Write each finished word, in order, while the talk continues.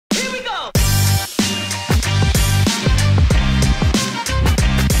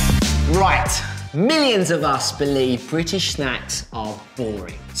Millions of us believe British snacks are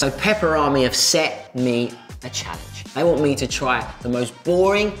boring. So Peperami have set me a challenge. They want me to try the most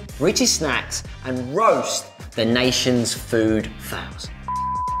boring British snacks and roast the nation's food fouls.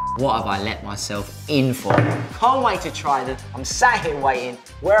 What have I let myself in for? Can't wait to try them. I'm sat here waiting.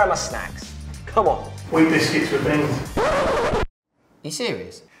 Where are my snacks? Come on. Wheat biscuits with beans. Are you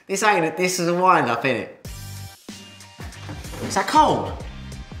serious? This is a wind-up, innit? Is that cold?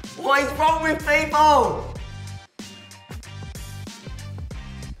 What is wrong with people?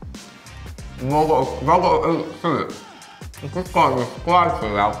 I've got to eat food. I just can't describe to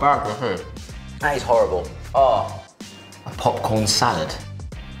you how bad this is. That is horrible. Oh, a popcorn salad.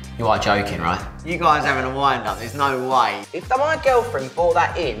 You are joking, right? You guys having a wind-up, there's no way. If my girlfriend brought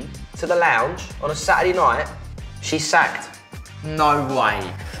that in to the lounge on a Saturday night, she's sacked. No way.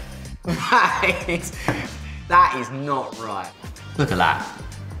 That is not right. Look at that.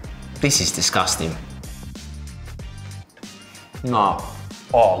 This is disgusting. No.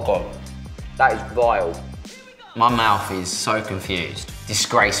 Oh, God. That is vile. My mouth is so confused.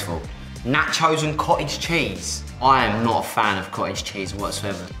 Disgraceful. Nachos and cottage cheese. I am not a fan of cottage cheese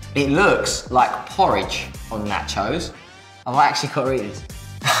whatsoever. It looks like porridge on nachos. Have I actually got to eat this?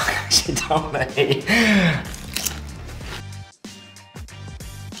 Actually, don't me.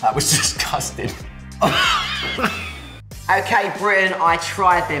 That was disgusting. Okay, Britain, I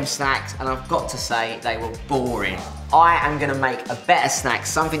tried them snacks and I've got to say they were boring. I am gonna make a better snack,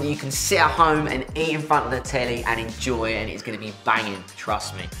 something you can sit at home and eat in front of the telly and enjoy, and it's gonna be banging,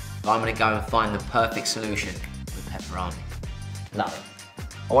 trust me. But I'm gonna go and find the perfect solution with Peperami. Love it.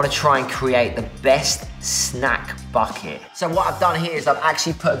 I want to try and create the best snack bucket. So what I've done here is I've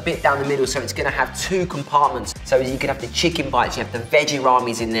actually put a bit down the middle, so it's going to have two compartments. So you can have the chicken bites, you have the veggie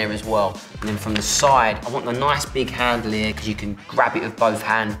ramis in there as well. And then from the side, I want the nice big handle here because you can grab it with both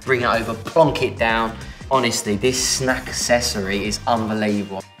hands, bring it over, plonk it down. Honestly, this snack accessory is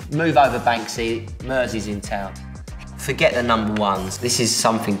unbelievable. Move over, Banksy. Murs is in town. Forget the number ones. This is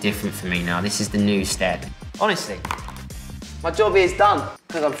something different for me now. This is the new step. Honestly. My job here is done,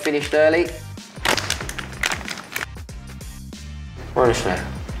 because I'm finished early. Honestly,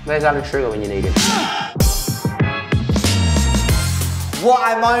 where's Alan Sugar when you need him?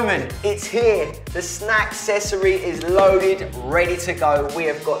 What a moment, it's here. The snack accessory is loaded, ready to go. We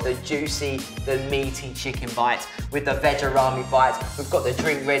have got the juicy, the meaty chicken bites with the Vegerami bites. We've got the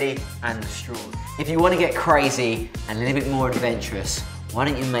drink ready and the straws. If you want to get crazy and a little bit more adventurous, why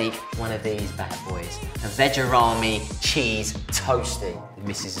don't you make one of these bad boys? A Vegerami cheese toasty. The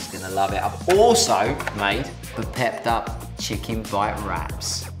missus is gonna love it. I've also made the pepped up chicken bite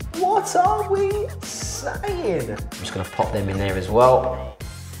wraps. What are we saying? I'm just gonna pop them in there as well.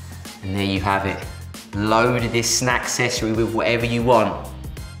 And there you have it. Load this snack accessory with whatever you want.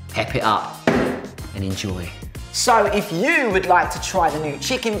 Pep it up and enjoy. So if you would like to try the new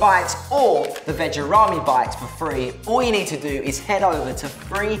chicken bites or the Vegerami bites for free, all you need to do is head over to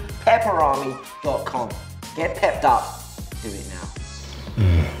freepeperami.com. Get pepped up, do it now.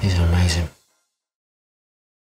 These are amazing.